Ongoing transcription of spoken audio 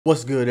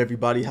What's good,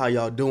 everybody? How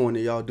y'all doing? Are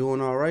y'all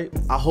doing all right?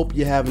 I hope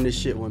you're having this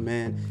shit one,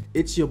 man.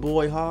 It's your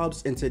boy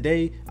Hobbs, and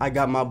today I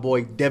got my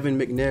boy Devin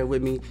McNair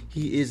with me.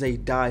 He is a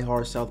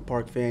die-hard South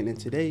Park fan, and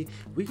today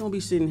we're gonna be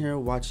sitting here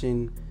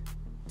watching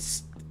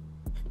Tsst.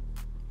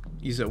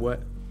 You said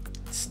what?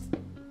 Tsst.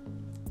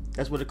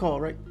 That's what it's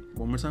called, right?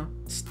 One more time?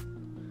 Tsst.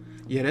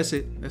 Yeah, that's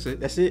it. That's it.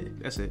 That's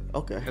it? That's it.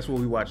 Okay. That's what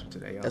we watching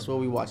today, y'all. That's what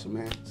we watching,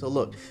 man. So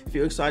look, if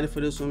you're excited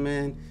for this one,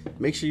 man,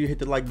 make sure you hit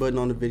the like button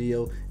on the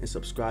video and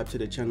subscribe to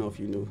the channel if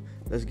you're new.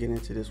 Let's get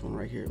into this one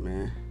right here,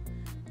 man.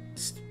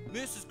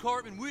 Mrs.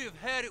 Cartman, we have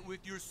had it with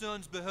your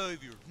son's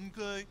behavior,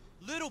 okay?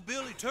 Little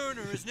Billy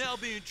Turner is now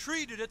being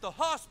treated at the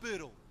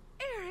hospital.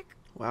 Eric,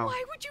 wow.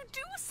 Why would you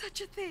do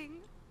such a thing?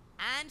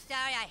 I'm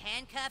sorry I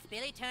handcuffed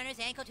Billy Turner's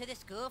ankle to the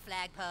school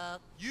flagpole.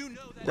 You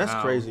know that. That's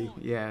crazy.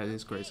 Yeah, it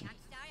is crazy. I'm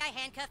sorry I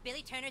handcuffed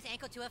Billy Turner's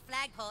ankle to a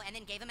flagpole and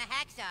then gave him a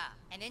hacksaw.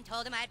 And then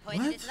told him I had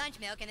poisoned his lunch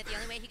milk and that the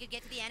only way he could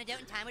get to the antidote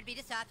in time would be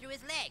to saw through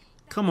his leg.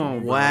 Come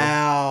on, bro.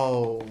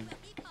 Wow.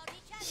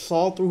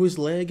 Saw through his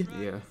leg?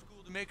 Yeah.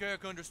 To make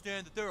Eric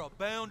understand that there are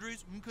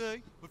boundaries,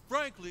 okay? But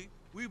frankly,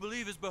 we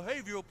believe his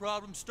behavioral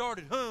problems start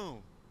at home.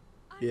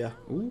 Yeah.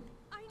 Ooh.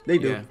 They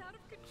do. Yeah. It's out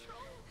of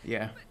control.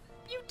 Yeah.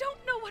 You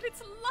don't know what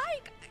it's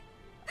like.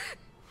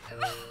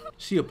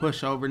 She a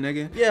pushover,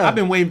 nigga. Yeah. I've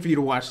been waiting for you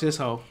to watch this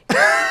hoe.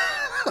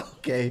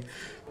 Okay.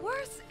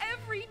 Worse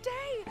every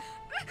day.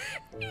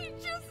 He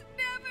just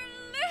never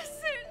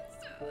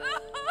listens.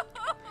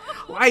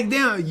 Like,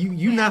 damn,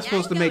 you not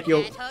supposed to make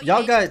your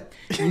Y'all got...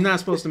 you're not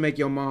supposed to make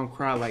your mom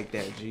cry like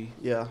that, G.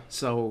 Yeah.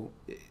 So,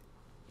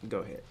 go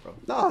ahead, bro.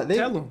 Nah, they...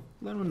 Tell him.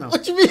 Let him know.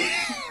 What you mean?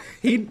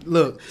 He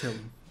look. Tell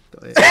him.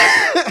 Go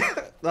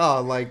ahead. Nah,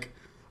 like,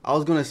 I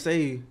was gonna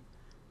say,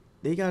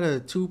 they got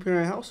a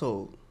two-parent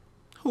household.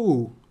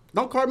 Who?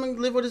 Don't Cartman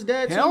live with his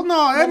dad too? Hell no,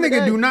 that Mom and nigga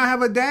dad? do not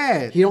have a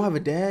dad. He don't have a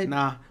dad?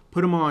 Nah,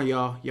 put him on,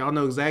 y'all. Y'all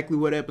know exactly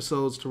what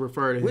episodes to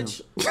refer to Which...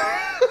 him.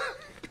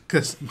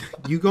 Cause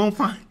you gonna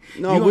find.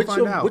 No, you gonna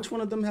find out. which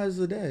one of them has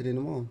a dad and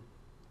a mom?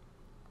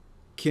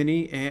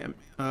 Kenny and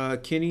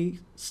Kenny,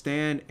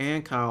 Stan,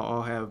 and Kyle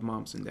all have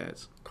moms and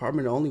dads.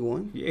 Cartman the only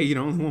one? Yeah, you the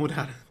only one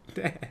without a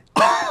dad.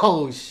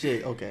 Oh,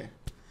 shit. Okay.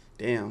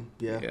 Damn.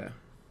 Yeah. Yeah,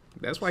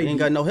 that's why She ain't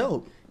got no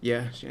help.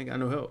 Yeah, she ain't got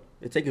no help.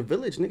 It take a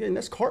village, nigga, and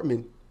that's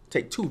Cartman.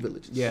 Take 2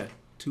 villages. Yeah,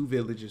 2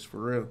 villages for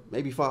real.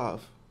 Maybe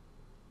 5.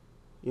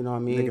 You know what I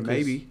mean? Nigga,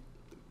 maybe.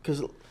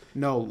 Cause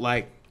No,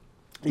 like,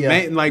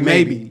 yeah,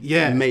 maybe.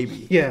 Yeah,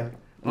 maybe. Yeah,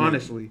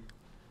 honestly,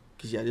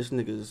 Cause yeah, this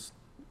nigga's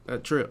a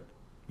trip.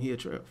 He a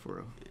trip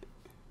for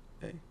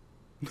real. hey.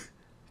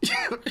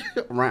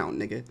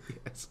 Round, nigga.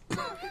 Yes.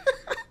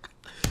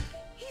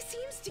 He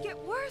seems to get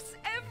worse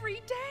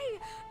every day.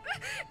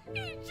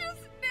 He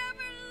just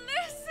never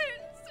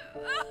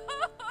listens.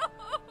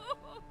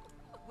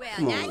 Well,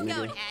 Come on, nice nigga.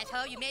 going,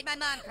 asshole. You made my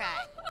mom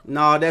cry.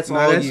 Nah, that's Nah,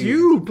 all that's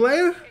you,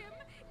 player.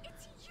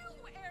 It's you,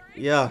 Eric.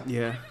 Yeah.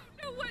 Yeah.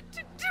 I don't know what to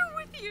do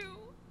with you.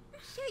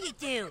 Sure you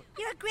do.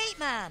 You're a great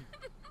mom.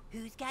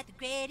 Who's got the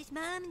greatest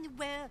mom in the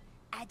world?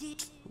 I do.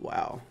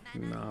 Wow.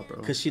 Nah,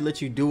 bro. Cause she let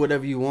you do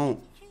whatever you want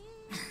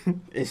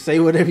and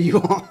say whatever you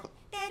want.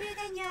 Better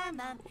than your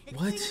mom.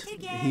 Let's What? sing it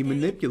together. He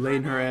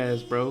manipulating her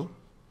ass, bro.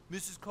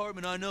 Mrs.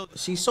 Cartman, I know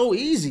She's so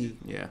easy.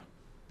 Yeah.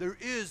 there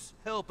is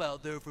help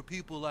out there for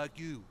people like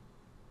you.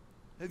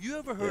 Have you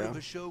ever heard Yeah. of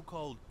a show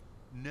called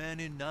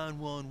Nanny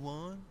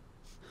 911?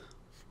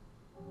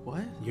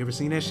 What? You ever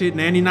seen that shit,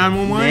 Nanny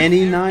 911?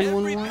 Nanny Every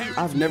 911? parent's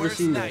I've never worst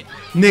seen that.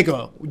 nightmare.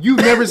 Nigga, you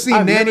never seen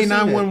I've never Nanny seen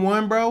that.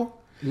 911, bro?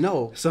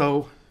 No.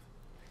 So,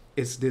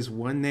 it's this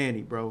one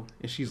nanny, bro,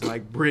 and she's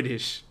like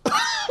British.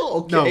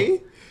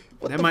 Okay.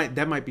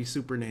 That might be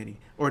Super Nanny,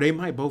 or they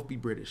might both be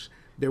British.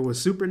 There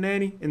was Super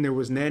Nanny and there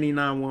was Nanny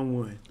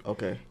 911.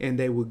 Okay. And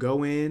they would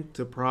go in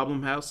to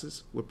problem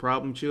houses with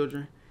problem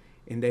children,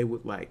 and they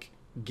would like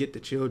get the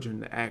children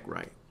to act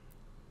right.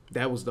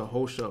 That was the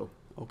whole show.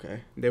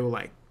 Okay. They were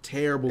like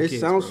terrible It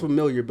kids. sounds bro.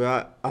 familiar,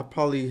 but I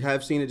probably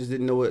have seen it, just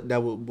didn't know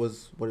that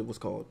was what it was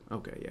called.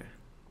 Okay, yeah.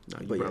 No,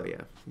 you But probably yeah.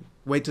 have.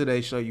 Wait till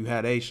they show you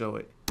how they show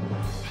it.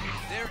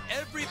 They're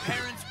every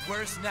parent's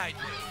worst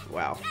nightmare.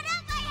 Wow. I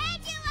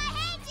hate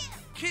you.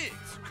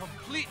 Kids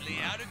completely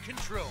out of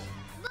control.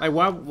 Like,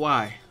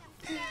 why?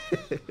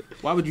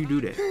 Why would you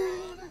do that?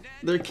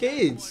 They're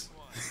kids.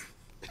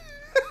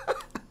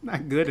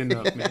 Not good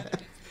enough, man.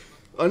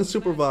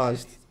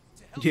 Unsupervised.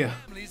 To help Yeah.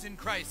 families in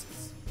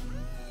crisis.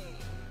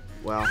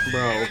 Wow, bro.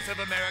 Parents of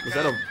America, Was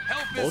that a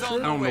help is vulture? on I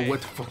the don't know way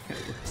what the fuck that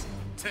was.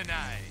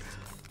 tonight.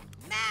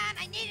 Mom,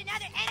 I need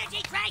another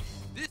energy drink.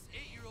 This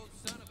 8-year-old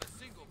son of a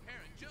single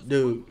parent just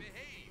Dude. won't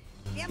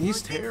behave.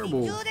 He's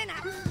terrible. What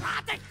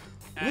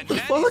the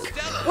fuck?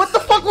 What the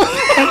fuck was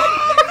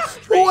that?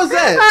 Who was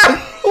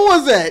that? Who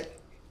was that?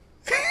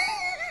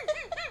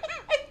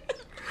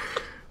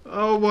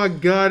 Oh my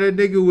god, that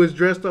nigga was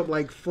dressed up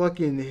like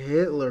fucking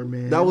Hitler,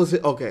 man. That was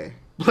it. Okay.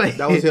 Play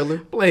That was it. Hitler?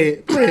 Play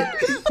it. Play it.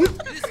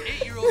 This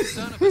 8-year-old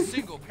son of a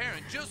single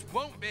parent just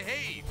won't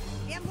behave.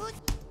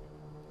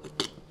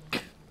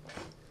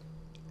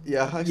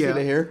 Yeah, I see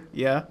the hair.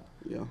 Yeah.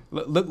 Yeah.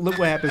 Look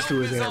what happens to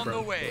his Help is hair, on the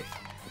bro. way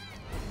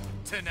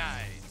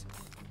tonight.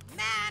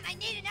 Mom, I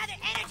need another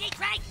energy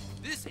drink.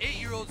 This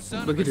 8-year-old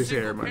son Look of at a his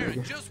hair, single my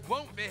parent nigga. just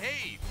won't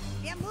behave.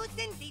 Wir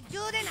müssen die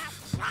Juden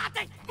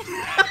abschlachten.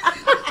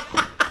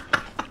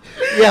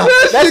 Yeah,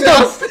 that's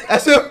him.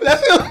 That's him.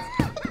 That's him.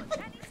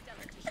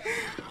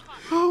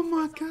 Oh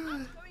my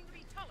god.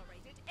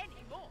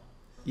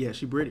 Yeah,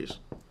 she British.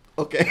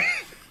 Okay.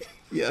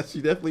 Yeah,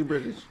 she definitely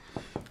British.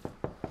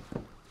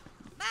 Mom,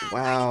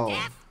 Wow. are you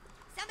deaf?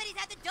 Somebody's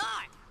at the door.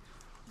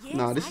 Yes,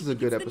 Nah, this I is a think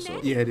good it's the episode.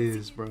 nanny. Yeah, it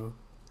is, bro.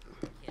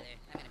 Killer,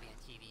 I'm gonna be on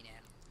TV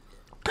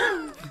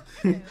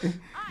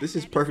now. This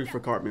is perfect for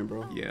Cartman,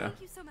 bro. Yeah.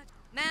 Thank you so much.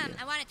 Mom,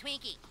 I want a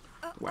Twinkie.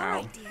 Wow.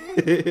 All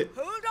right, dear.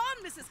 Hold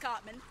on, Mrs.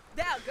 Cartman.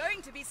 There are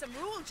going to be some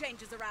rule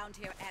changes around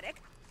here,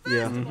 Eric. First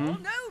Yeah. of all,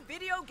 no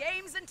video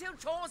games until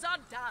chores are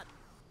done.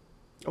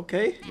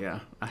 Okay. Yeah,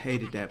 I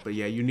hated that, but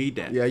yeah, you need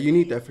that. Yeah, you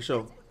need that for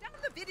sure. Put down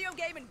the video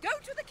game and go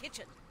to the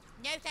kitchen.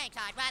 No thanks,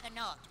 I'd rather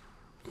not.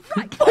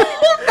 Right.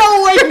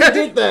 No way you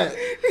did that.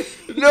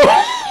 No.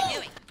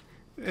 Do it.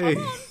 Hey.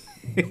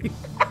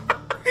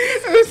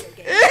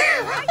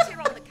 Right here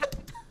on the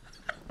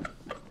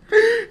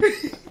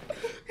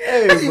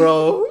Hey,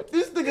 bro.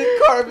 This nigga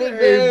Cartman,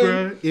 Hey,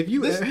 man. bro. If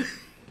you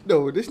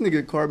No, this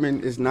nigga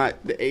Cartman is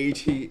not the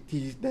age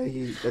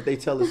that they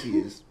tell us he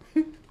is.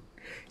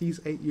 he's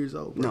 8 years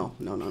old, bro.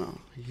 No.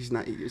 He's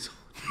not 8 years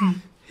old.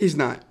 He's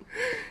not.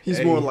 He's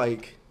Hey. more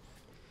like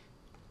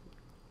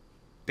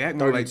That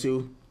more like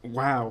 32.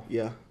 wow.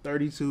 Yeah,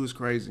 32 is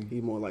crazy.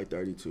 he's more like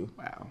 32.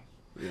 Wow.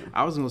 Yeah.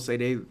 I was gonna say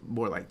they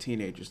more like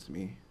teenagers to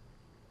me,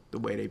 the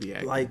way they be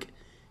acting. Like,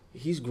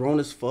 he's grown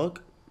as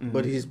fuck,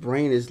 but his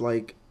brain is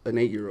like an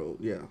 8-year-old.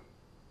 Yeah,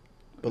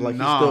 but like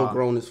he's still Nah.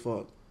 grown as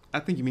fuck. I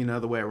think you mean the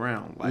other way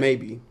around. Like,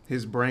 Maybe.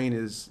 his brain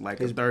is like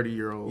a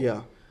 30-year-old.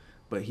 Yeah,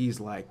 But he's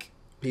like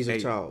he's a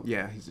 8. child.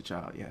 Yeah, he's a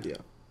child. Yeah. Yeah.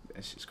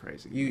 That's just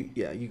crazy. to You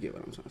me. get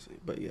what I'm trying to say.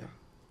 But yeah,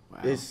 Wow.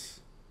 it's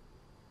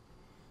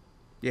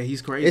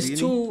He's crazy. it's isn't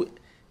too.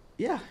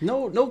 Yeah,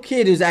 no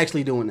kid is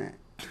actually doing that.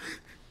 he?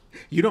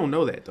 You don't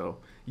know that though.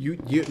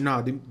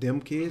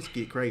 Them kids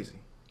get crazy.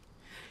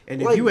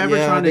 And if Like, you ever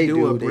yeah, trying to they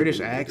do a do, they British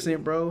do, they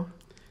accent, bro,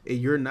 and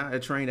you're not a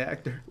trained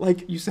actor,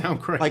 Like, you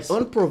sound crazy. like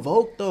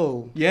unprovoked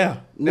though.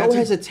 yeah. No that's-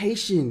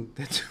 hesitation.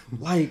 That's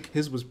Like,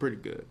 his was pretty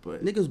good,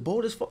 but niggas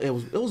bold as fuck. It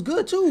was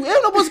good too. Yeah,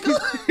 it was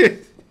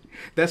good.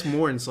 that's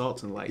more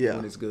insulting. Like Yeah.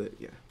 when it's good.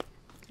 Yeah.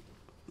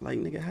 Like,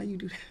 nigga, how you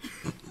do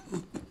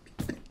that?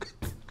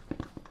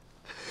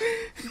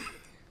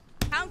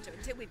 counter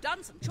until we've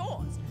done some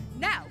chores.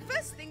 Now,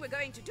 first thing we're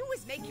going to do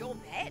is make your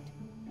bed.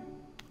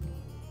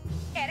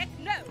 Eric,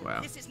 no.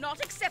 Wow. This is not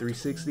acceptable.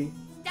 360.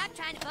 Stop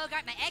trying to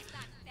bogart my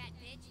Xbox, you fat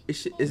bitch.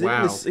 Is it in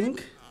Wow. the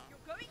sink? You're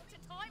going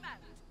to time out.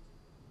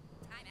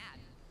 Time out.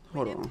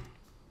 Hold on.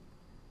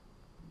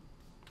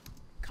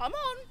 Come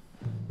on.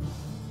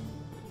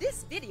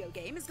 This video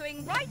game is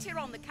going right here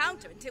on the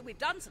counter until we've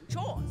done some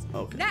chores.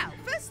 Okay. Now,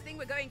 first thing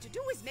we're going to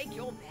do is make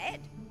your bed.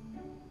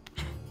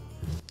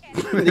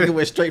 Nigga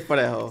went straight for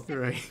that hoe.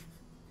 Right.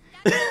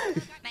 Stop trying to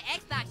bogart my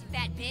Xbox, you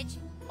fat bitch.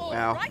 All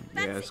Wow. right,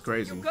 that's Yeah, it's it.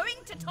 crazy. You're going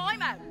to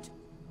time out.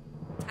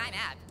 Time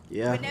out.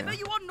 Yeah. Whenever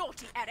you are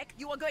naughty, Eric,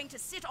 you are going to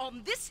sit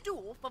on this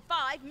stool for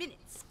 5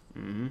 minutes.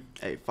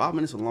 Hey, 5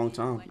 minutes is a long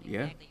time. What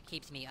Yeah. exactly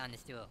keeps me on the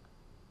stool?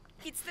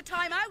 It's the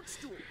time out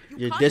stool. You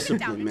You're can't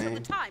disciplined, sit down until man.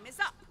 the time is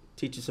up.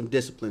 Teach you some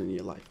discipline in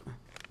your life, man.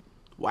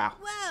 Wow.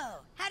 Whoa,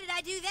 how did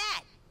I do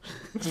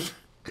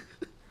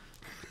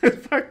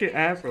that? Fucking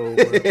asshole.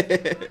 Bro.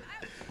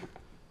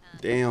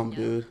 Damn,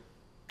 dude.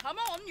 Come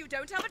on, you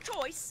don't have a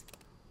choice.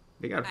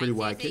 They got a pretty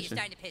Alright, wide seriously, kitchen.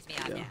 you're starting to piss me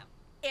off Yeah. now.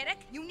 Eric,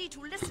 you need to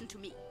listen to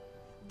me.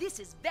 This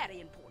is very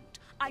important.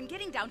 I'm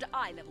getting down to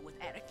eye level with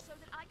Eric so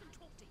that I can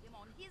talk to him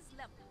on his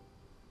level.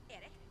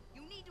 Eric,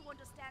 you need to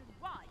understand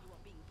why you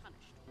are being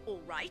punished.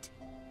 All right?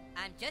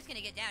 I'm just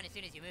gonna get down as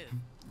soon as you move.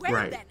 Well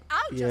Right. then,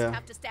 I'll just Yeah.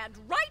 have to stand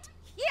right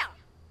here.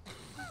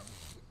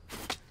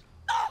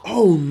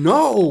 Oh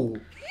no!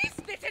 He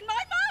spit in my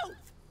mouth.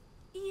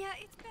 Yeah,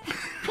 it's better.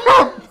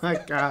 Oh my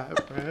god,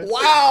 bro.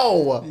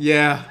 Wow!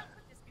 Yeah.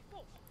 This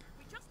before.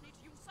 We just need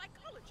to use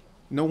psychology.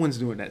 No one's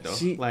doing that though.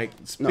 She- like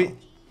spit. no.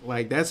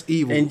 Like that's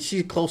evil. And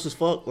she's close as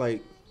fuck.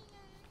 Like,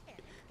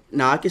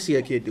 nah, I can see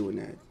a kid doing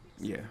that.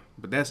 yeah,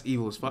 but that's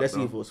evil as fuck. That's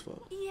though. evil as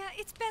fuck. Yeah,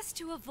 it's best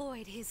to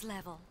avoid his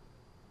level.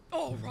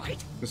 All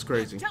right. It's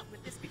crazy. I've dealt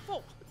with this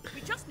before.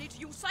 We just need to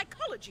use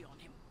psychology on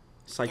him.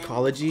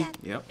 Psychology?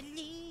 Yep.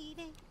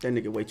 Believing. That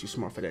nigga way too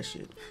smart for that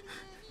shit.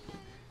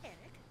 Eric,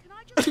 can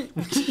I just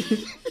a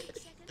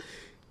second?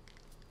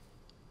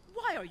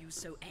 Why are you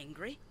so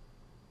angry?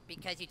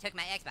 Because you took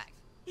my Xbox.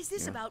 Is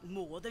this Yeah. about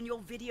more than your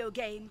video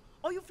game?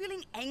 Are you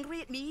feeling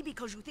angry at me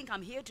because you think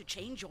I'm here to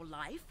change your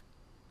life?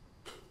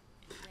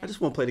 I just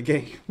want to play the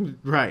game.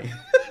 Right. I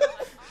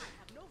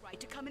have no right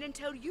to come in and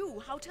tell you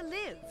how to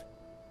live.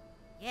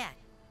 Yeah.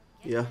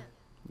 Yeah.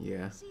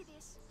 Yeah. See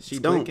this? She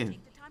It's don't.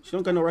 clicking. She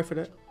don't got no right for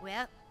that.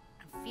 Well,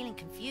 I'm feeling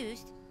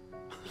confused.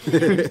 Because I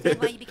don't understand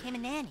why you became a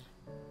nanny.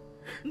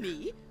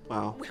 Me?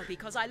 Wow. Well,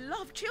 because I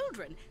love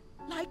children,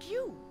 like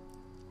you.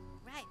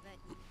 Right,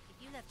 but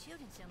if you love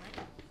children so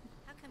much,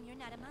 how come you're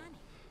not a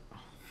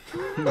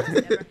mommy? I've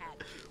never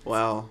had.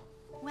 Wow.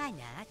 Why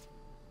not?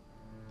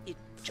 It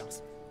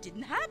just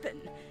didn't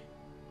happen.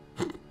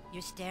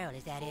 You're sterile,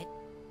 is that it?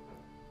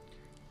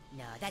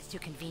 No, that's too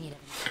convenient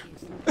of an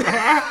excuse.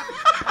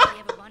 Nobody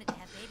ever wanted to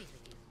have babies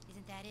with you.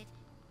 Isn't that it?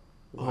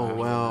 Oh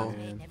wow.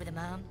 Wait, never the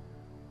mom?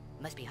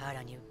 Must be hard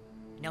on you,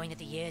 knowing that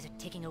the years are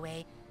ticking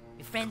away.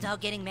 Your friends all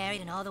getting married,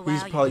 and all the while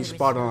He's your probably uterus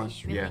spot slowly on.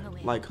 shriveling Yeah.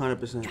 away, Like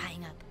 100%.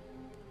 drying up,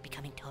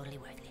 becoming totally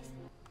worthless.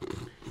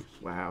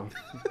 Wow.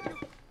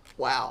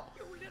 Wow.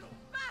 You little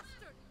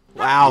bastard!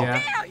 Wow. Yeah.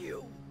 How dare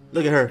you?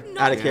 Look at her,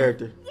 out of Yeah.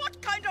 character. What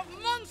kind of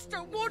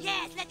monster would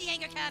Yes, let the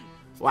anger come.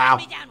 Wow.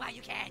 Strike me down while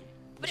you can.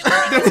 But it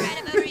won't make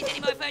your ovaries any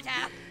more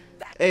fertile.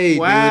 Hey, dude,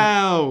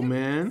 Wow,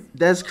 man.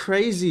 that's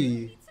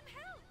crazy. some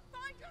help?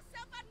 Find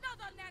yourself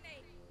another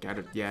nanny. Got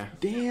it. Yeah.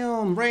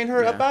 Damn, ran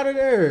her up Yeah. out of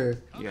there.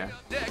 Yeah.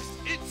 Next,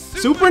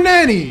 it's Super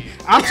Nanny.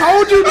 I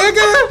told you,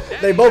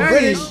 nigga. They both Hey,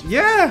 British.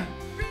 Yeah.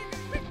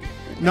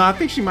 No, I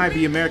think she might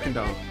be American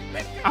though.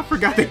 I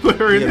forgot they put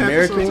her in The that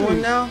American episode, one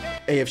too. now.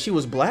 Hey, if she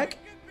was black,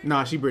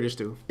 Nah, she British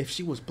too. if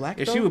she was black,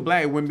 If though, she was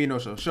black, it wouldn't be no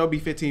show. Show be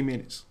 15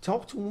 minutes.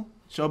 talk to him.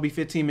 Show be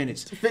 15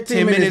 minutes. 15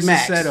 10 minutes minutes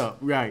max. is set up.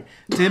 Right.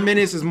 10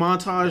 minutes is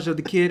montage of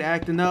the kid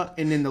acting up,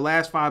 and then the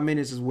last 5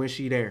 minutes is when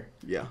she there.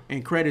 Yeah.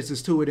 And credits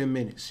is 2 of them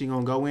minutes. She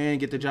gonna go in,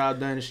 get the job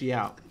done, and she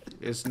out.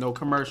 It's no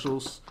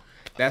commercials.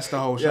 That's the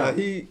whole show.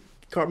 Yeah,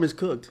 Cartman's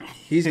cooked.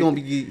 He's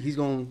gonna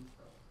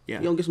Yeah.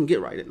 get some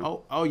get right in him.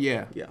 Oh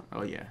yeah. Yeah.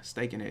 Oh yeah.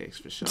 Steak and eggs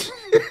for sure.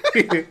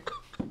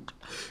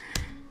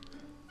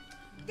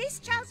 This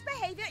child's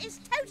behavior is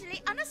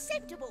totally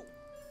unacceptable.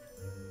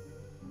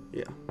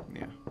 Yeah.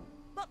 Yeah.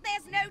 But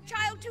there's no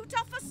child too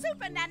tough for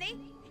Super Nanny.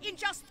 In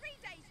just 3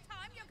 days'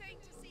 time, you're going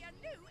to see a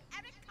new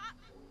Eric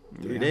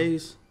Cartman. 3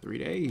 days. 3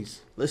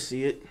 days. Let's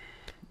see it.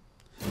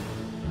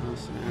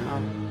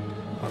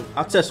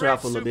 I'll test her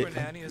out for a little bit. Super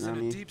Nanny is Know in what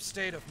I a mean? deep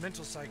state of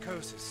mental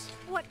psychosis.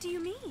 What do you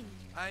mean?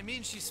 I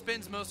mean, she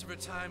spends most of her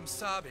time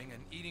sobbing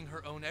and eating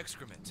her own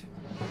excrement.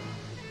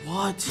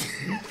 What?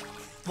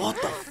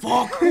 What the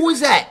fuck? Who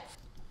is that?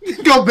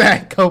 Go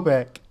back. Go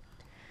back.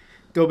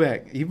 Go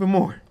back. Even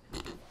more.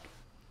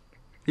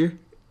 Here.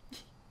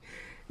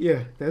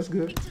 Yeah, that's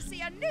good. To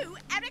see a new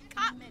Eric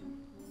Cartman.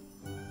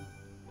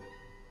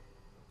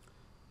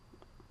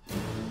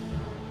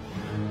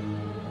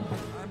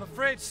 I'm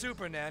afraid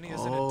Super Nanny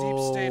is in a deep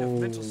state of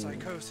mental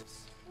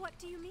psychosis. What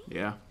do you mean?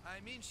 Yeah.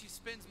 I mean, she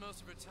spends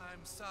most of her time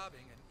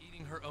sobbing and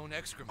eating her own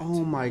excrement.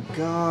 Oh my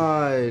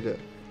god.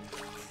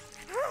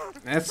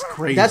 That's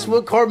crazy. That's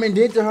what Cartman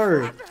did to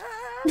her.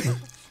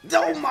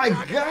 Oh my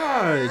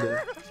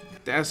god.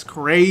 That's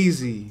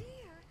crazy.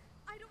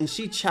 And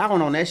she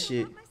chowing on that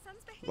shit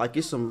like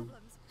it's some.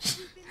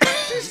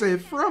 She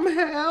said from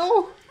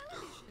hell.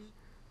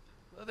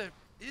 Well, there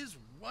is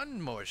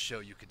one more show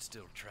you could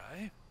still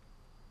try.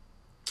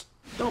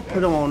 Don't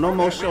put them on no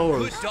more Good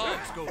shows.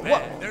 dogs go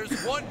bad.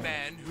 There's one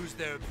man who's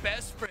their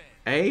best friend.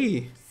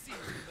 Hey.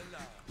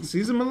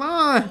 Caesar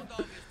Milan.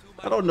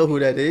 I don't know who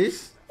that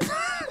is.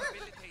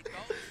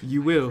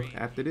 You will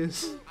after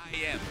this.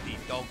 I am the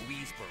dog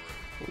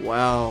whisperer.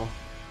 Wow.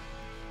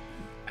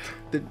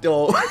 The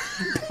dog.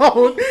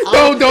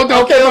 Don't.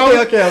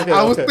 Okay.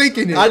 I was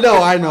thinking it. I know.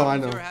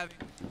 You're having-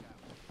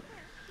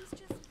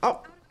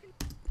 Oh,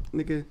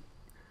 nigga,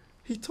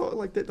 he talked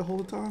like that the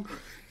whole time.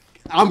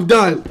 I'm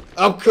done.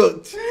 I'm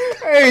cooked.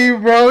 Hey,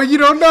 bro, you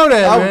don't know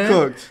that, I'm man.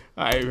 cooked.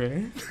 All right,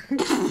 man.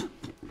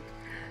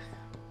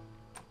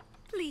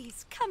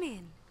 Please, come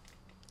in.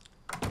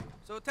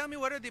 So tell me,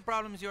 what are the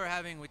problems you're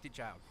having with the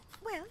child?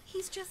 Well,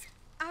 he's just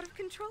out of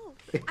control.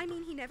 I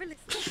mean, he never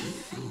listens.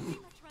 He pretty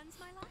much runs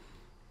my life.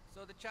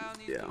 So the child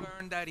needs Yeah. to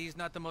learn that he's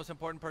not the most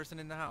important person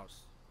in the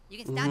house. You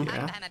can stop talking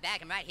behind my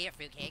back. I'm right here,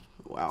 fruitcake.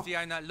 Wow. See,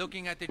 I'm not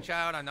looking at the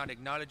child. I'm not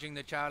acknowledging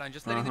the child. I'm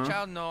just letting the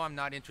child know I'm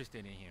not interested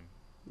in him.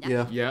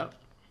 Yeah. Yep.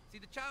 See,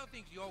 the child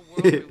thinks your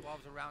world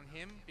revolves around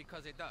him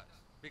because it does.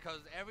 Because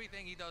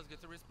everything he does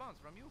gets a response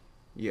from you.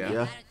 Yeah.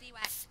 Yeah. I don't see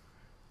why.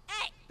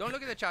 Hey, Don't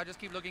look at the child. Just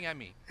keep looking at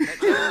me. Let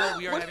them know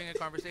we are having a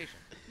conversation.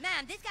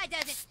 ma'am, this guy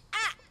doesn't.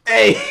 Ah!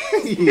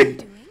 Hey.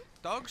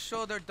 Dogs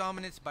show their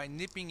dominance by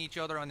nipping each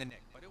other on the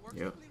neck, but it works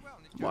Yep. really well.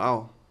 In this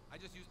Wow. I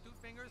just use 2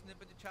 fingers, nip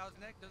at the child's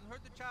neck. Doesn't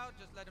hurt the child.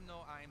 Just let him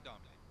know I am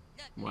dominant.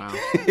 Wow.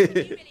 You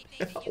really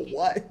think that you can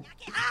What?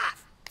 knock it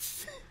off?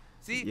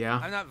 See, Yeah.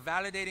 I'm not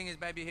validating his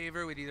bad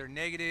behavior with either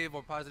negative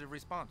or positive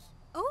response.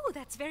 Oh,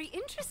 that's very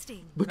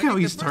interesting. Look I how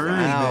think he's the first turning,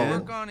 thing we need to Wow.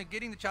 work on is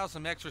getting the child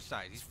some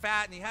exercise. He's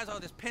fat and he has all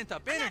this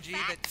pent-up energy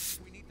that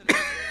we need to let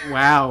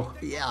Wow.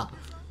 Yeah. Well,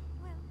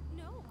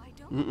 no, I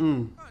don't.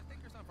 Mm-mm. Come on, take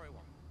your son for a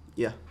walk.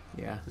 Yeah.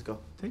 Yeah. Let's go.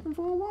 Take him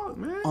for a walk,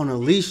 man. On a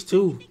leash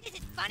too. This is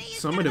funny. as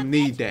Some of son them a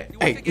need bitch. that. He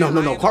wants Hey, to get no. a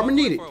lion Cartman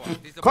and need walk it. for a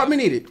walk. He's a Cartman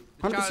puppy. need it.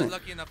 The child 100%. is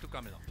lucky enough to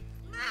come along.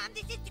 Mom,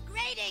 this is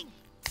degrading.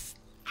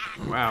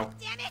 Wow.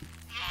 Damn it.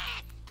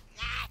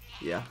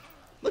 Yeah.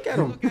 Look at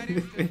him. Look at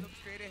him. Just look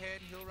straight ahead.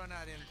 He'll run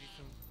out of energy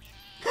soon.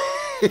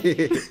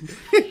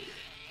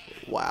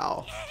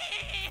 Wow.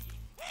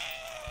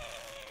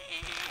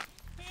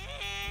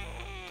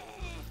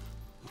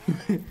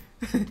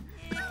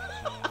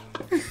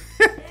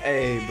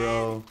 Hey,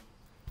 bro.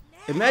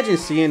 Imagine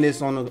seeing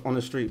this on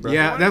the street, bro.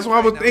 Yeah, that's what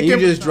I was And thinking. you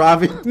just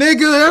driving.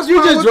 Nigga, that's You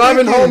what I just was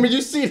driving thinking. home and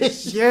you see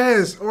this shit.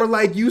 Yes, or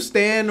like you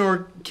Stan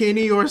or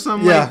Kenny or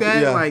something Yeah, like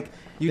that. yeah. Like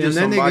You you just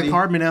that somebody- nigga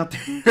Cartman out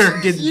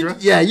there getting drunk.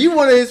 Yeah, you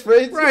one of his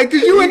friends. Right,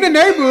 cause you in the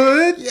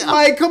neighborhood. Yeah.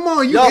 Like, come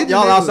on, you Y'all in the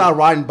neighborhood. outside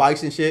riding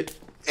bikes and shit.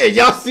 And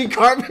y'all see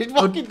Cartman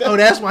walking down. Oh,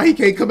 that's why he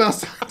can't come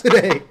outside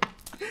today.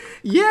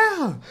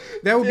 Yeah,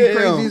 that would be Damn.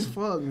 crazy as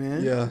fuck,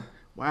 man. Yeah.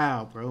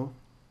 Wow, bro.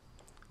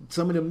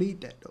 Some of them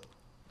need that though.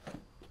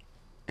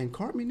 And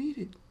Cartman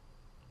needed.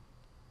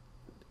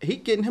 He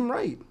getting him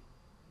right.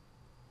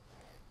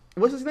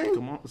 What's his name?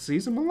 Come on,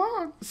 Caesar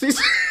Milan.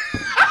 Caesar.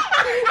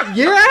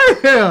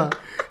 Yeah,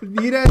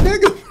 need that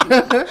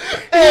nigga.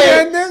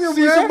 Hey, Need that nigga,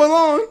 Caesar bruh.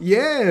 Milan.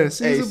 Yeah,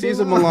 Caesar Hey,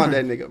 Caesar Milan,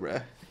 that nigga,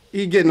 bruh.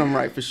 He getting him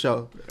right for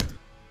sure.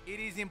 It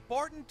is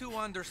important to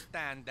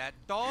understand that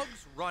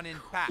dogs run in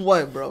packs.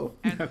 What, bro?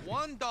 And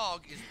one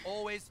dog is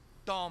always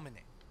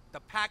dominant, the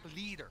pack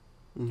leader.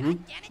 God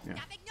damn it,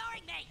 stop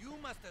ignoring me. You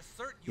must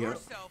assert Yep.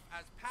 yourself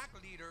as pack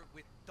leader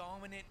with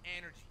dominant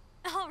energy.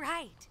 All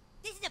right.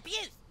 This is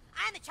abuse.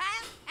 I'm a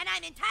child, and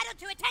I'm entitled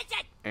to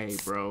attention. Hey,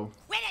 bro.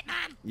 Quit it,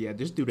 Mom. Yeah,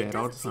 just do that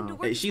all the Doesn't seem to time.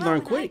 work Hey, as she well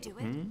learned when I quick. do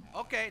it.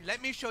 Okay,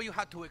 let me show you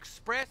how to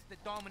express the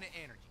dominant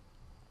energy.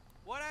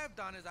 What I have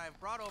done is I have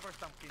brought over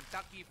some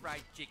Kentucky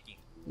Fried Chicken.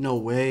 No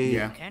way.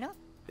 Yeah. Colonel,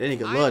 That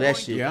nigga I'm love that going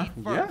to shit. Yeah.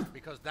 eat first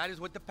because that is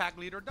what the pack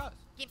leader does.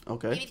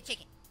 Okay. give me the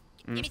chicken.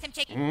 Give me some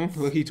chicken.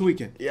 Look, he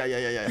tweaking. Yeah. I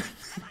want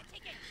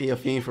chicken. He a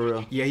fiend for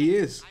real. Yeah, he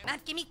is. Mom,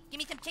 give me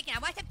some chicken. I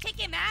want some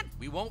chicken, Mom.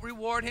 We won't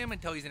reward him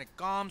until he's in a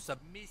calm,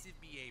 submissive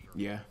behavior.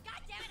 Yeah.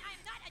 God damn it, I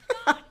am not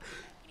a dog.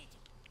 Give me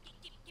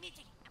a chicken. Give me a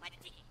chicken. I want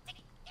a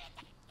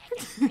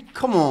chicken. Chicken.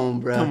 Come on,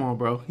 bro. Come on,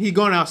 bro. He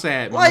going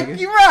outside, my Like, nigga.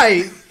 you're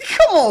right.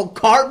 Come on,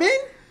 Cartman.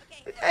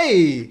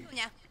 Hey.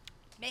 Now,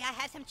 may I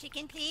have some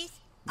chicken, please?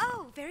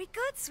 Oh, very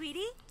good,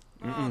 sweetie.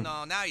 Oh,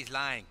 no, now he's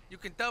lying. You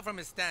can tell from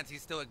his stance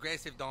he's still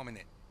aggressive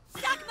dominant.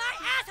 Suck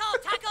my asshole,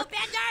 Taco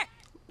Bender.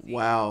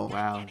 Wow.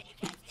 Wow. Damn it, you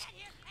can't stand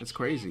here. That's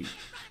crazy. In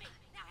front of me.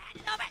 Now hand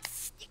it over.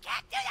 You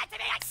can't do that to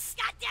me.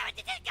 God damn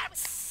it.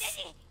 This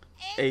is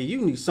Hey,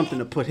 you need something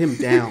to put him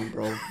down,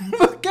 bro.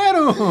 Look at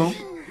him.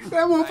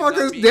 That I'm not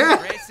motherfucker's being down.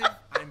 aggressive,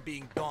 I'm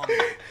being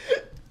dominant.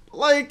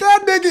 Like,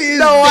 That nigga is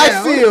no, down.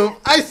 I see him.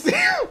 I see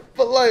him.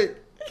 But like,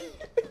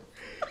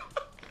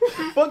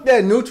 fuck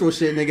that neutral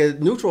shit, nigga.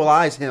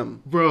 Neutralize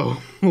him. Bro.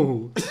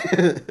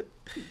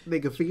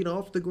 Nigga feet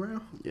off the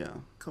ground. Yeah.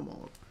 Come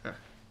on.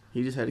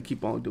 He just had to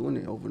keep on doing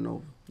it over and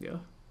over. Yeah.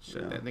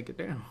 Shut Yeah. that nigga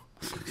down.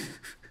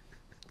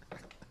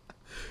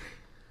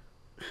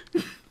 Do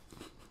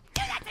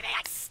that to me.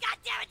 God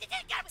damn it.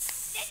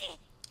 This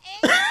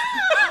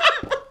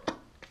is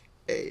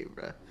Hey,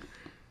 bro.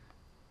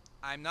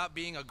 I'm not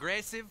being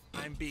aggressive,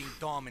 I'm being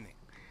dominant.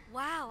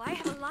 Wow, I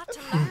have a lot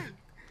to learn.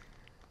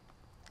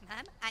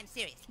 Mom, I'm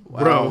serious. Wow.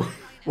 Bro.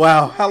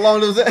 Wow. How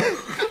long was that?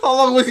 How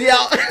long was he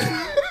out?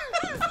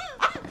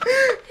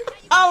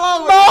 How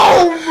long?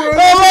 No, bro.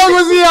 How long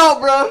was he out,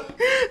 bro?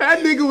 That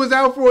nigga was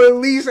out for at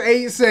least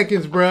 8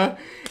 seconds, bruh.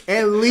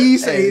 At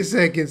least Hey, 8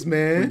 seconds,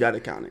 man. We gotta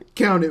count it.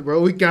 Count it,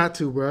 bro. We got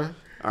to, bruh.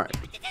 All right.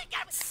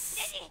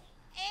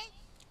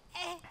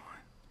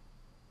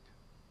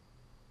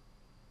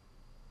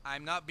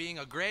 I'm not being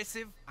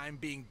aggressive, I'm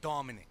being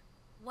dominant.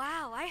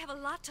 Wow, I have a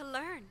lot to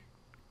learn.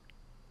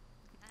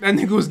 That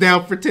nigga was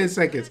down for 10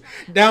 seconds.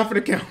 Down for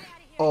the count.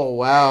 Oh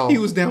wow. He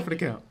was down for the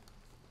count.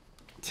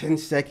 10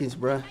 seconds,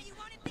 bro.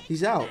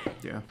 He's out.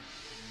 Yeah.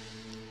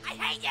 I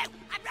hate you.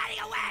 I'm running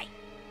away.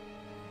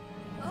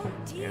 Oh,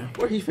 dear. Yeah.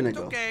 Where he finna It's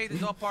go? okay, this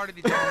is all part of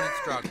the dominant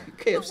struggle. But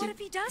KFC. what if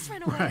he does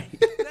run away?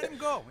 Right. Let him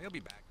go, he'll be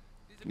back.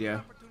 This is a good Yeah.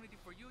 opportunity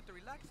for you to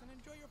relax and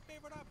enjoy your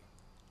favorite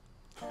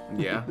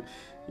hobby. Yeah.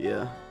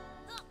 Yeah.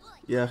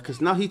 Yeah,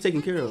 cause now he's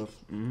taken care of.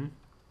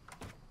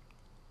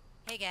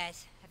 Hey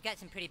guys, I've got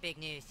some pretty big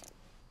news.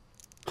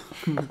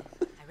 I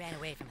ran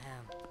away from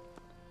home.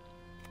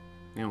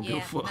 They don't give a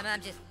Yeah, fuck. my mom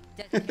just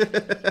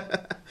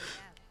doesn't.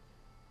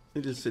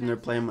 He's just sitting there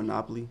playing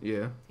Monopoly.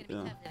 Yeah. It's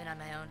gonna be tough living on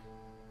my own,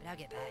 but I'll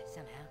get by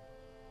somehow.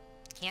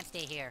 Can't stay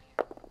here.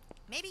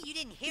 Maybe you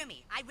didn't hear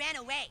me. I ran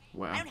away.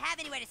 Wow. I don't have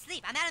anywhere to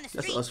sleep. I'm out on the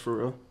That's street. us for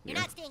real. You're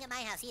not staying at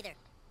my house either.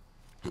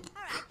 All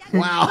right. That's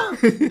Wow. I'll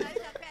crash with you.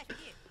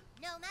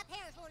 No, my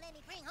parents won't let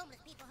me bring homeless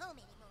people home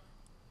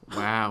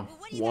anymore. Wow. Well,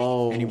 what are you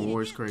Whoa. gonna do?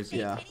 Anymore is crazy.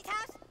 Yeah. Kenny's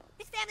house?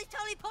 His family's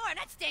totally poor. I'm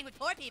not staying with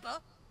poor people.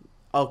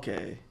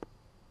 Okay.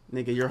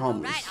 Nigga, you're All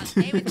homeless. right, I'll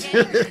stay with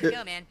Kenny. Let's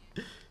go, man.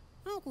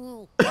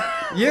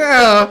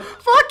 Yeah.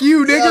 Fuck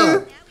you, nigga. Now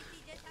we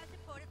see just how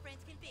supportive friends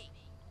can be.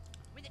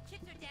 When the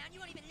chips are down, you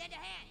won't even lend a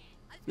hand.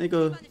 I was Nigga.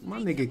 gonna sleep on the My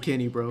streets nigga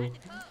Kenny, bro. at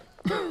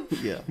the toe.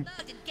 Yeah.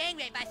 Thugged and gang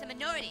raped by some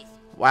minorities.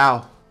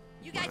 Wow.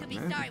 You guys will be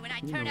Man, sorry when I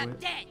you turn know up what?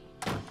 dead.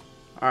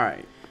 All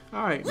right.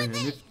 All right, man. With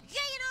This- this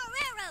J&R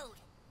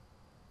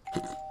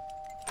Railroad.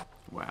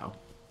 Wow.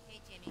 Hey,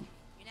 Jimmy,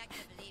 you're not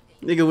gonna believe this.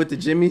 Nigga with the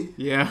Jimmy.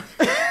 Yeah.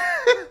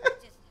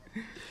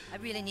 I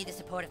really need the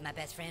support of my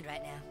best friend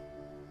right now.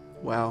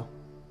 Wow.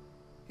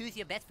 Who's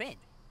your best friend?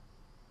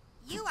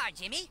 You are,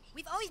 Jimmy.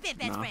 We've always been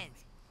best Nah.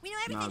 friends. We know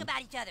everything Nah.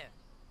 about each other.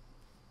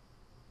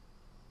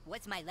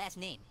 What's my last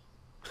name?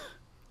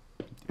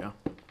 Yeah.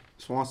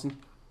 Swanson.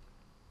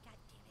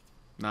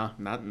 God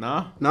damn it.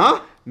 Nah.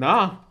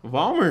 Nah?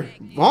 Vollmer.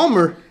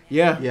 Vollmer.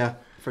 Yeah. Yeah,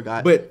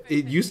 forgot. But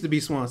it used to be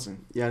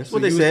Swanson. yeah, that's So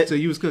what they you said. Was, so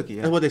you was Cookie.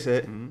 Yeah. That's what they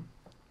said. Mhm.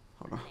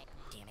 Hold on.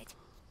 Damn it.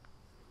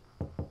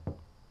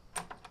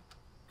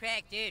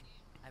 Craig, dude,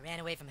 I ran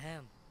away from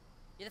home.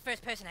 You're the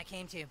first person I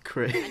came to.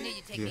 Craig. I knew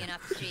you'd take me in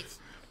off the streets.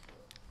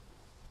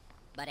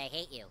 But I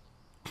hate you.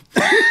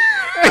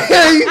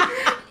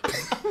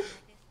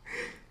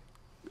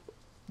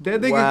 That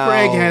nigga Wow.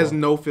 Craig has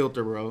no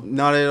filter, bro.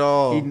 Not at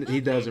all.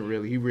 He doesn't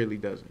really. He really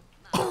doesn't.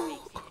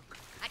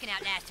 I can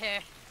outlast her.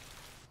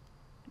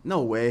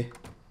 No way.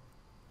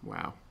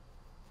 Wow.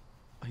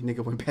 Oh,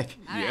 nigga went back.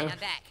 All right, Yeah. I'm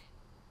back.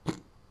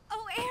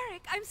 Oh,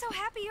 Eric, I'm so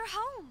happy you're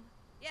home.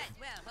 Yes,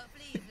 well,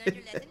 hopefully you've learned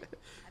your lesson.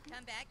 I've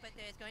come back, but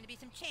there's going to be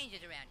some changes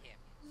around here.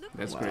 Look,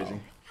 That's Wow. crazy.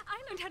 I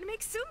learned how to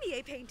make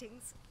sumie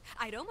paintings.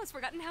 I'd almost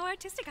forgotten how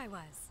artistic I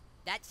was.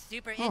 That's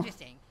super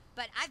interesting.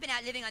 But I've been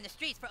out living on the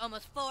streets for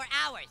almost 4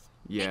 hours.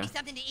 Yeah. Make me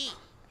something to eat.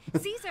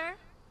 Caesar,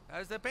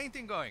 How's the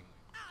painting going?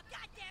 Oh,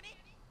 God damn it!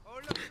 Oh,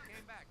 look, it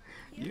came back.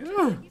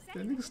 Yeah.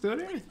 That nigga still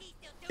there. He's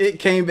still doing It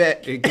came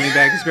back. It came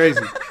back. It's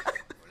crazy.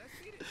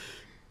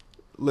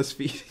 Let's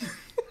feed it.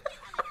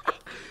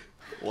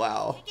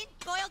 Wow. chicken,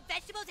 boiled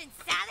vegetables, and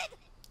salad?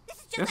 This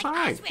is just That's like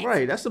alright. Auschwitz.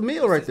 Right, that's a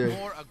meal right This is there.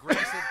 more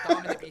aggressive,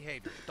 dominant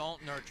behavior.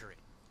 Don't nurture it.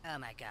 Oh,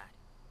 my God.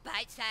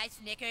 Bite-sized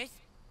Snickers?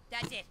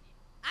 That's it.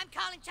 I'm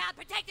calling Child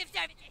Protective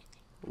Services.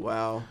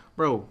 Wow.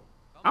 Bro,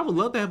 I would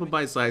love to have a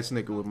bite-sized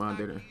Snicker with my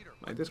dinner.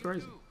 Like, that's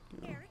crazy.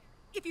 Eric,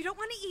 if you don't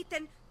want to eat,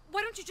 then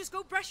why don't you just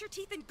go brush your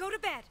teeth and go to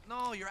bed?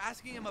 No, you're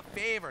asking him a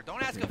favor.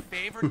 Don't ask a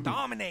favor,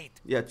 dominate.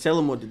 Yeah, tell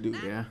him what to do.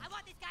 Yeah. I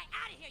want this guy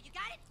out of here. You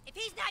got it? If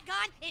he's not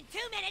gone in 2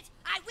 minutes,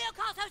 I will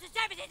call social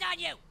services on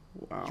you.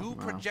 Wow. You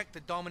Wow. project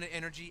the dominant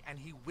energy and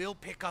he will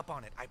pick up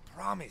on it. I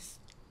promise.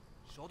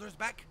 Shoulders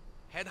back,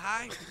 head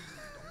high.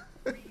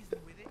 Don't reason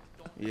with it.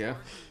 Don't Yeah.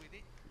 argue with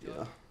it. Just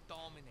Yeah.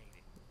 dominate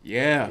it.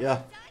 Yeah. Yeah.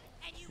 Son,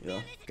 and you will Yeah.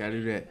 listen Gotta to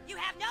do me. that. You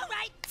have no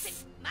right to...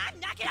 Mom,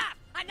 knock it off.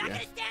 I'm not Yeah.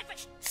 going to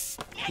stand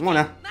for... Come on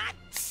now. Mom,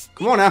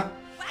 Come on now.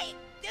 why are you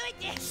doing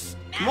this?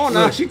 Come on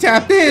now. Look, she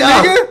tapped in,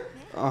 Yeah. nigga.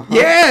 Uh-huh.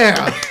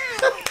 Yeah.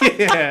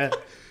 Yeah.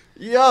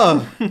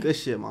 Yeah. Good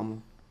shit,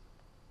 mama.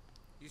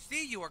 You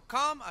see, you are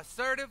calm,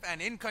 assertive,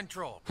 and in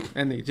control.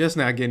 And they just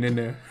not getting in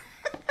there.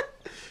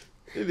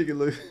 That nigga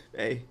look.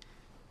 Hey.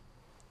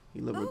 He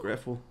look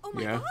regretful. Oh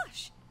my Yeah.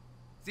 gosh.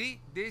 See,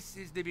 this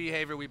is the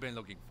behavior we've been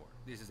looking for.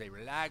 This is a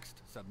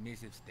relaxed,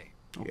 submissive state.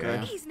 Okay.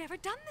 Yeah. He's never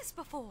done this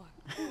before.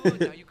 Good,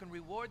 now you can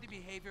reward the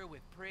behavior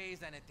with praise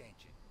and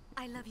attention.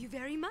 I love you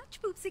very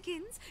much,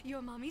 Poopsikins.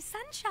 You're mommy's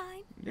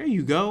sunshine. There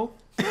you go.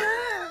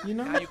 You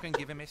know? Now you can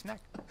give him a snack.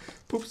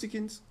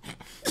 Poopsikins.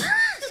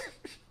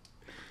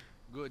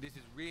 Good, this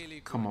is really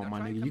good. Come on, Now my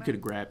try and nigga. come You at could it.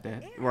 have grabbed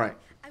that. Eric, Right.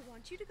 I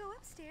want you to go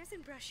upstairs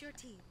and brush your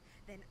teeth.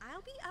 Then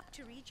I'll be up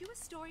to read you a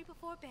story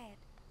before bed.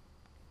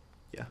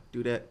 Yeah,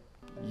 do that.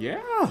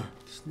 Yeah.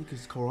 This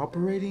nigga's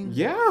cooperating.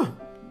 Yeah.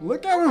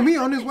 Look at him. He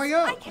on his way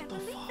I up. can't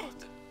believe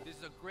it. This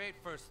is a great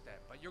first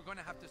step, but you're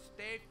gonna have to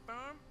stay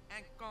firm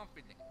and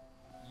confident.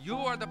 You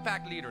are the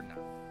pack leader now.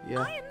 Yeah.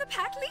 I am the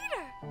pack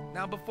leader.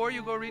 Now, before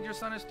you go read your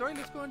son a story,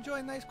 let's go enjoy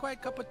a nice,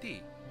 quiet cup of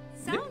tea.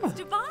 Sounds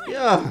divine.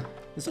 Yeah.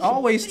 It's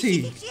always What does she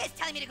tea. think she is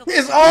telling me to go...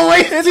 It's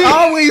always It's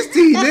always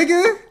tea,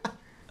 nigga.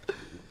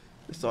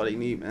 That's all they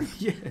need, man.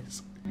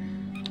 Yes.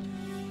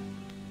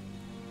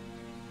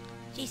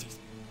 Jesus,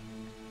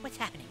 what's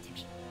happening to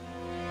me?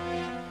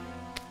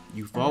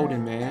 You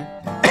folding, man.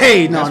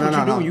 Hey, no, That's no, what no,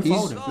 you no. doing, you He's,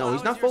 folding. no, So,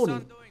 he's how's not your son folding.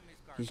 doing, Miss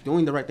Carter? He's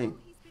doing the right thing.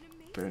 He's been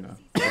amazing. Fair enough.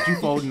 Caesar. But you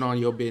folding on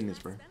your business,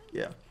 bro.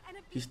 Yeah. And a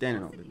He's big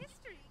standing loss on in it.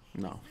 history.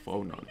 No, He's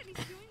folding on listening it.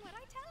 and he's doing what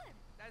I tell him.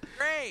 That's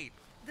great.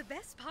 The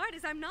best part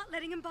is I'm not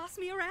letting him boss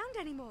me around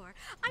anymore.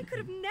 I could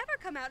have never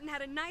come out and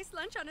had a nice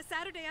lunch on a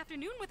Saturday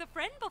afternoon with a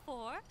friend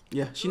before.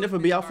 Yeah, she Good, never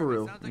Miss be out for Carter.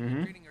 real. Sounds like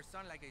you're treating your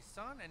son like a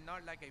son and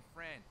not like a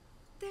friend.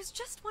 There's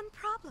just one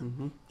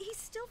problem. He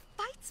still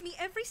fights me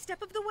every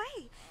step of the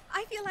way.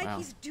 I feel like Wow.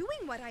 he's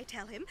doing what I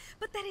tell him,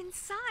 but that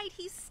inside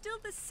he's still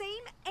the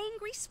same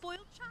angry,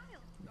 spoiled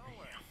child. Don't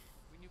worry.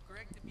 When you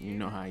correct the You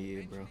know behavior, how he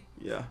is, bro. eventually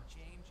Yeah.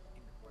 you'll change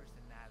in the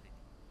personality.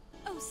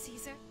 Oh,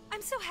 Caesar,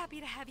 I'm so happy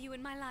to have you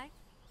in my life.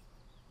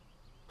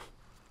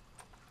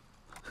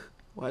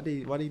 Why do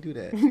you do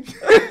that?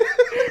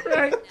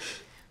 Right.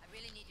 I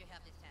really need your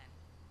help this time.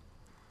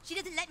 She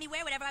doesn't let me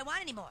wear whatever I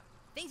want anymore.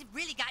 Things have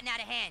really gotten out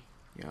of hand.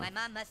 Yeah. My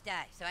mom must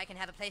die so I can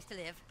have a place to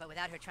live, but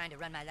without her trying to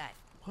run my life.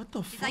 What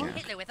the She's fuck? like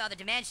Hitler with all the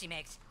demands she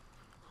makes.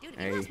 Dude,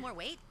 have you Hey. lost more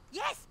weight?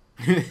 Yes!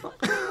 I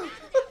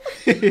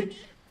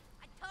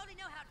totally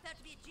know how it felt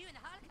to be a Jew in the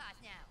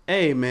Holocaust now.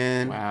 Hey,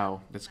 man.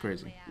 Wow, that's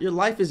crazy. Your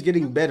life is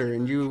getting better,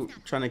 and you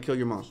trying to kill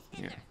your mom.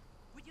 Hitler. Yeah.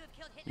 Would you have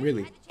killed Hitler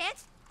Really? if you had the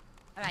chance?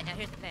 All right, now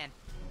here's the plan.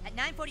 At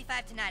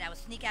 9:45 tonight, I will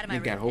sneak out of my You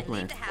room got a whole and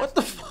leave plan. the house What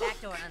the with the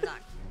back door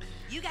unlocked.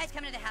 You guys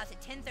come into the house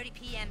at 10:30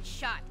 p.m.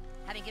 sharp,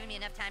 having given me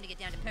enough time to get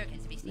down to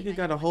Perkins to be seen You by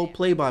got a anyone whole there.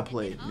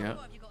 play-by-play. And then all Yep.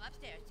 four of you go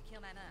upstairs to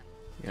kill my mom.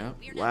 Yeah.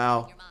 We're not Wow.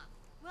 killing your mom.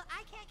 Well,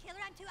 I can't kill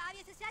her. I'm too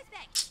obvious a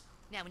suspect.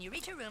 Now, when you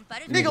reach her room,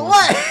 Butters... Nigga,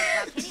 what?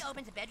 While Kenny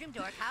opens the bedroom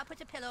door, Kyle puts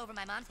a pillow over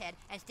my mom's head,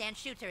 and Stan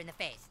shoots her in the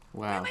face.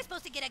 Wow. Where am I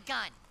supposed to get a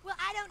gun? Well,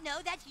 I don't know.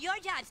 That's your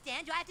job,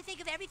 Stan. Do I have to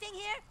think of everything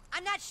here?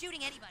 I'm not shooting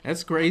anybody.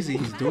 That's crazy.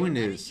 He's doing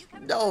this.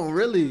 No,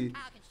 really.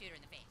 Kyle can shoot her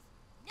in the face.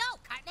 No,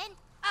 Cartman.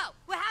 Oh,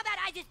 well, how about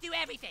I just do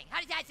everything? How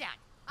does that sound?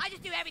 I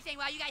just do everything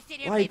while you guys sit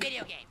here and Like- play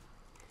video games.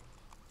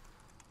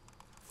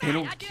 They Fine,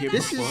 don't I'll do give it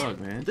a by myself. fuck,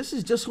 man. This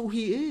is just who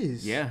he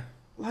is. Yeah.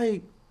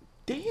 Like,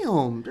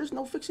 damn. There's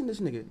no fixing this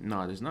nigga.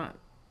 No, there's not.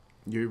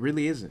 There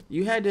really isn't.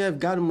 You had to have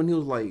got him when he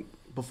was like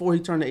before he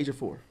turned the age of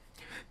 4.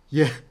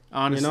 Yeah.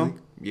 Honestly. know?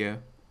 Yeah.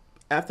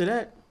 After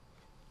that,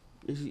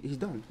 he's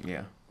done.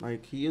 Yeah.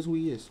 Like he is who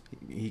he is.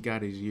 He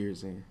got his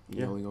years in. He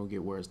Yeah. only gonna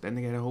get worse. That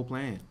nigga had a whole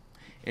plan.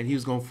 And he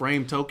was gonna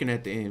frame Token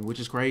at the end, which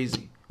is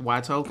crazy. Why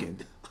Token?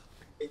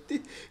 He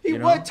You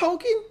know? what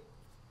token?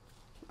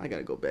 I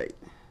gotta go back.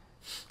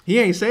 He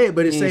ain't say it,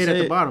 but it He say ain't it at say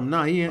the it? bottom.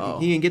 No, he ain't, Oh.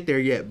 he ain't get there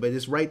yet, but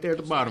it's right there at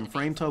the bottom.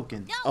 Frame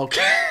Token. No.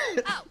 Okay.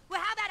 Oh, well,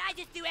 how about I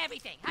just do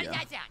everything? How does Yeah,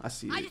 that sound? I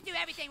see I it. just do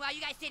everything while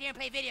you guys sit here and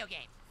play video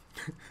games.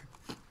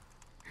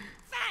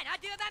 Fine, I'll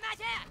do it by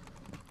myself.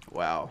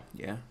 Wow.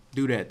 Yeah.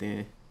 Do that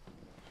then.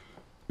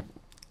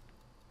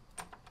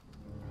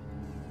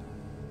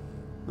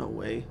 No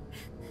way.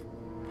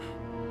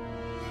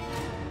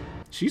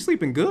 She's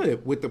sleeping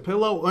good with the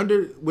pillow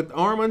under, with the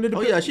arm under the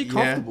Oh, pillow. yeah, she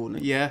comfortable, nigga.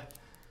 Yeah.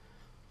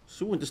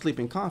 She went to sleep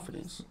in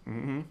confidence.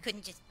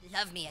 Couldn't just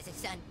love me as a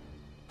son.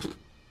 You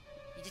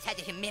just had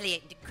to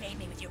humiliate and degrade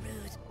me with your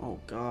ruse. Oh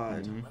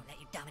God. Mm-hmm. Won't let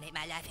you dominate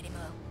my life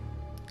anymore.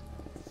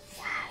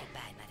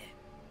 Goodbye, mother.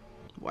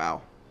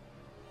 Wow.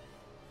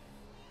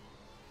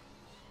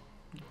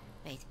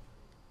 Wait.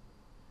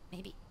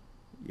 Maybe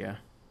Yeah.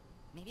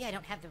 I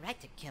don't have the right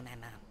to kill my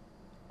mom.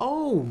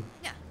 Oh.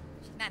 No,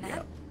 she's my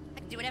mom. I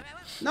can do whatever I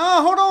want.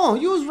 No, hold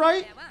on. You was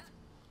right. I want.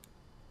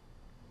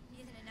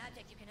 She isn't an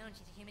object you can own.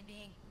 She's a human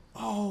being.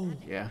 Oh.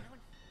 Yeah.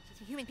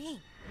 She's a human being.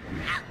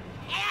 Ow!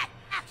 Ow!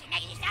 Ow! She's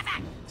making you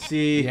suffer!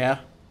 See. Yeah.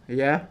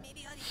 Yeah.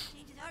 Maybe all these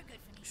changes are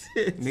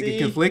good for me. Nigga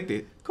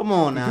conflicted. Come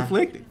on now.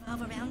 Conflicted.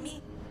 Revolve around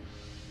me?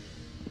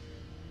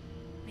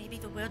 Maybe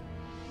the world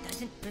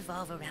doesn't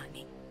revolve around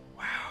me.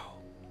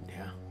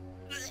 Yeah.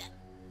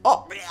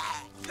 Oh.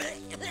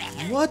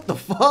 What the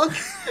fuck?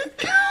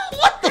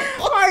 What the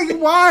fuck?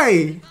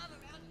 Why?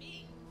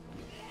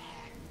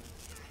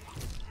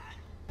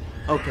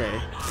 Okay.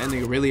 That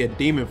nigga really a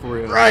demon for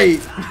real. Right.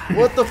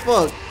 What the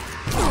fuck?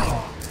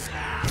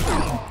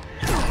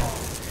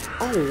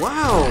 Oh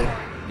wow.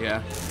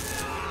 Yeah.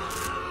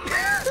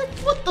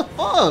 What the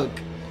fuck?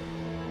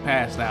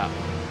 Passed out.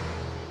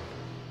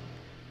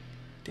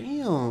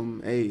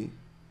 Damn. Hey.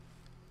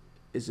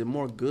 Is it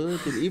more good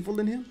than evil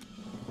in him?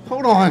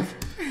 Hold on.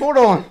 Hold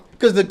on.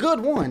 Cause the good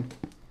won.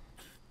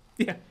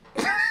 Yeah.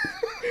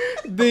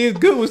 The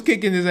good was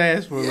kicking his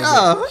ass for a little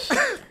Yeah.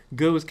 bit.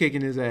 Good was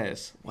kicking his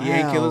ass. He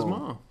ain't kill his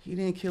mom, He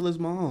didn't kill his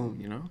mom.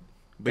 you know?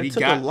 But That he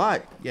took got a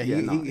lot. Yeah,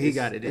 Yeah, no, he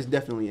got it. It's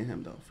definitely in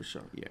him though, for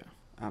sure. Yeah.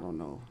 I don't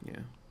know. Yeah.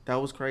 That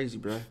was crazy,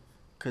 bruh.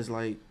 Cause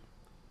like,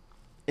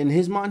 in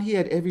his mind, he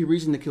had every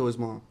reason to kill his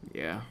mom.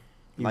 Yeah.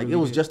 He Like really it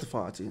was did.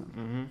 justified to him.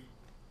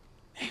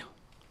 Mm-hmm. Damn.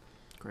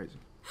 Crazy.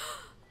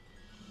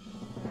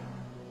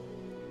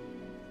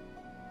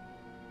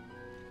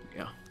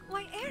 Yeah.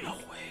 Why, Eric? No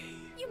way.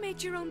 You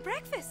made your own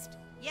breakfast.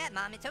 Yeah,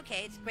 Mom, it's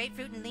okay. It's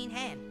grapefruit and lean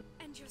ham.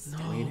 And you're No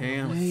still Lean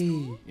ham.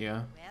 way. Yeah.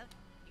 Well,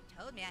 you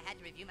told me I had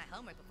to review my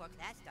homework before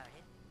class started.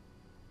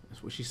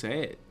 That's what she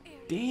said.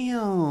 Eric, very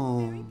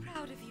Damn.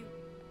 proud of you.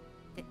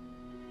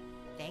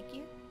 Thank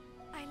you.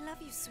 I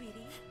love you,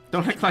 sweetie.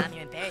 Don't act like. Mom,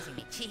 you're embarrassing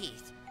me.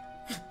 Jeez.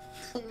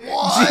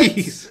 What?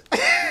 Jeez.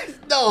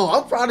 No,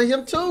 I'm proud of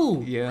him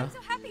too. Yeah. I'm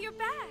so happy you're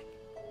back.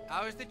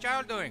 How is the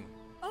child doing?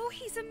 Oh,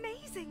 he's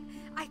amazing.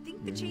 I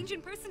think the change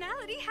in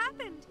personality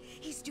happened.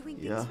 He's doing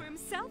things Yeah. for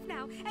himself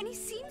now, and he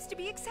seems to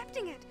be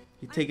accepting it.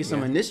 He taking I'm some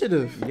Yeah.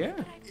 initiative. Yeah.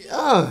 But I've Yeah.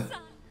 got a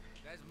son.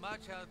 That's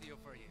much healthier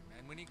for him.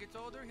 And when he gets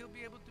older, he'll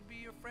be able to be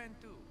your friend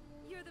too.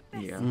 You're the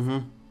best. Yeah. Mm-hmm.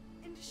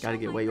 And to Gotta show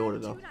get my way older,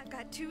 though. gratitude, I've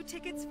got 2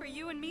 tickets for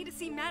you and me to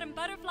see Madame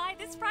Butterfly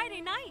this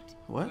Friday night.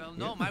 What? Well,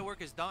 no, my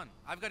work is done.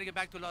 I've got to get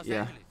back to Los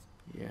Yeah. Angeles.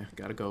 Yeah.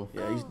 Gotta go.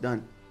 Yeah, he's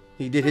done.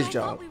 He did his But I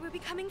job. thought we were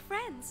becoming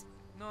friends.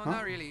 No, Huh?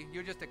 not really.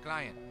 You're just a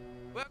client.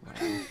 Well,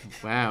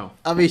 Wow.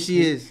 I mean,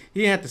 she is. He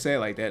didn't have to say it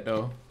like that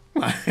though.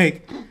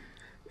 Like.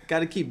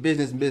 Gotta keep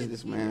business,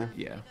 man.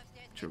 Yeah. Go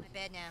upstairs and True. take my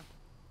bed now.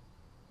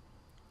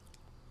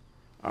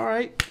 All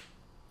right.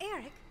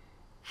 Eric,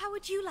 how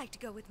would you like to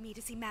go with me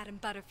to see Madame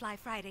Butterfly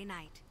Friday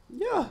night?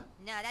 Yeah.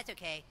 No, that's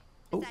okay.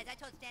 Oh. Besides, I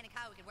told Stan and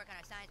Kyle we could work on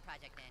our science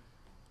project then.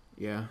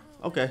 Yeah.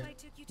 Okay. What if I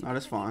took you to No,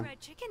 that's Kentucky fine.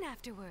 Fried Chicken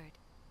afterward?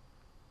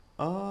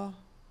 Uh.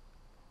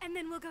 And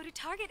then we'll go to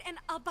Target and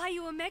I'll buy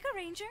you a Mega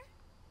Ranger.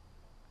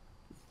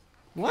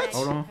 What? Could I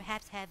Hold on.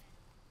 Perhaps have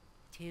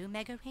 2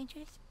 Mega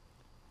Rangers?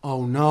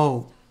 Oh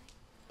no.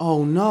 Oh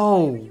Whatever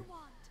no. you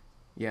want.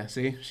 Yeah.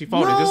 See, she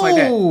folded just like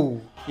that.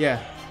 No.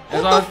 Yeah.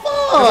 What all. the That's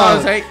all it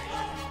fuck? take.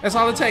 That's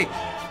all it take.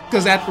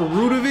 Cause at the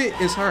root of it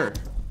is her.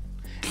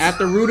 At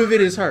the root of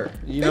it is her.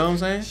 You know what I'm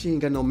saying? She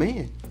ain't got no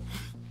man.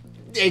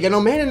 She ain't got no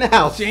man in the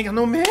house. She ain't got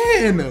no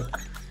man.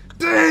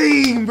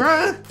 Dang,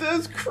 bruh.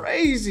 That's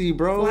crazy,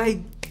 bro. Like,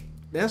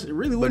 that's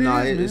really what but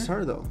nah, it is, it's man.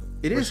 her though.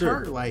 It For is sure.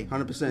 her. Like,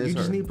 100%. You It's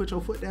just her. need to put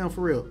your foot down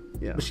for real.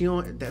 Yeah. But she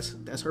don't.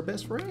 That's her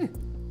best friend.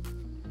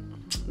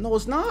 No,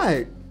 it's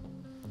not.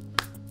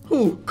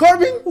 Who?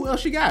 Carbon? Who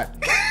else she got?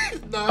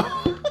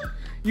 No.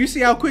 You see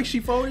how quick she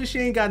folded? She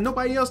ain't got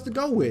nobody else to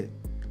go with.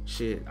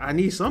 Shit, I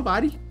need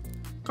somebody.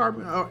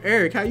 Carbon or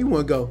Eric, how you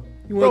want to go?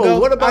 You want to Bro, go?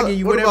 what about- I'll give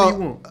you what whatever about-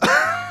 you want.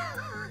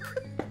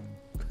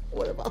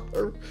 What about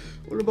her?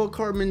 What about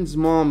Carmen's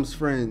mom's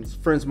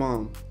friend's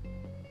mom?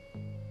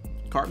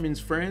 Cartman's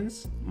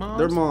friends, moms.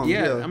 Their mom,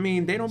 Yeah, yeah. I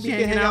mean they don't be She can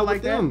hanging hang out out like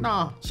with that. them.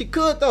 Nah, She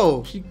could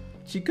though.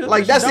 she could.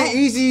 Like but that's she an don't.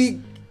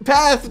 easy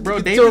path Bro,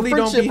 to they a really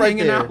don't be friendship right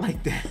hanging there. out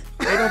like that.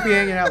 They don't be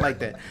hanging out like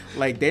that.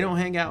 Like they don't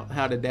hang out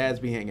how the dads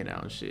be hanging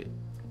out and shit.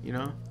 You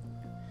know?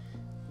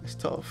 It's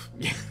tough.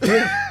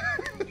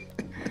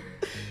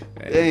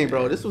 Hey, Dang,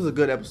 bro, this was a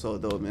good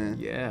episode though, man.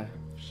 Yeah,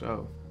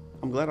 so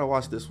I'm glad I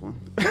watched this one.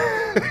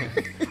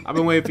 I've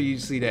been waiting for you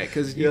to see that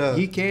because Yeah.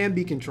 he can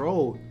be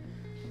controlled.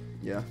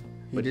 Yeah,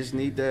 you just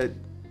need that.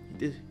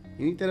 You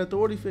need that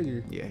authority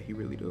figure. Yeah, he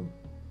really do.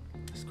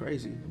 It's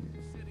crazy.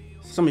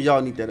 Some of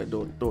y'all need that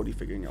authority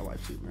figure in your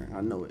life too, man. I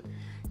know it.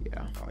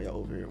 Yeah, Oh, y'all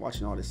over here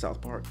watching all this South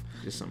Park.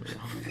 just some of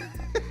y'all.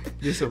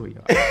 Just some of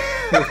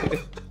y'all.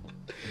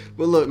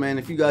 But look, man,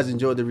 if you guys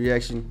enjoyed the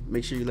reaction,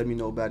 make sure you let me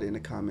know about it in the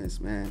comments,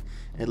 man.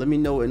 And let me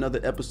know another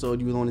episode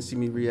you would want to see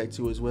me react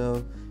to as well.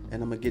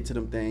 And I'm going to get to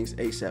them things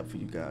ASAP for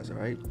you guys, all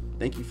right?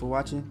 Thank you for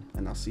watching,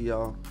 and I'll see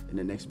y'all in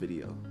the next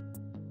video.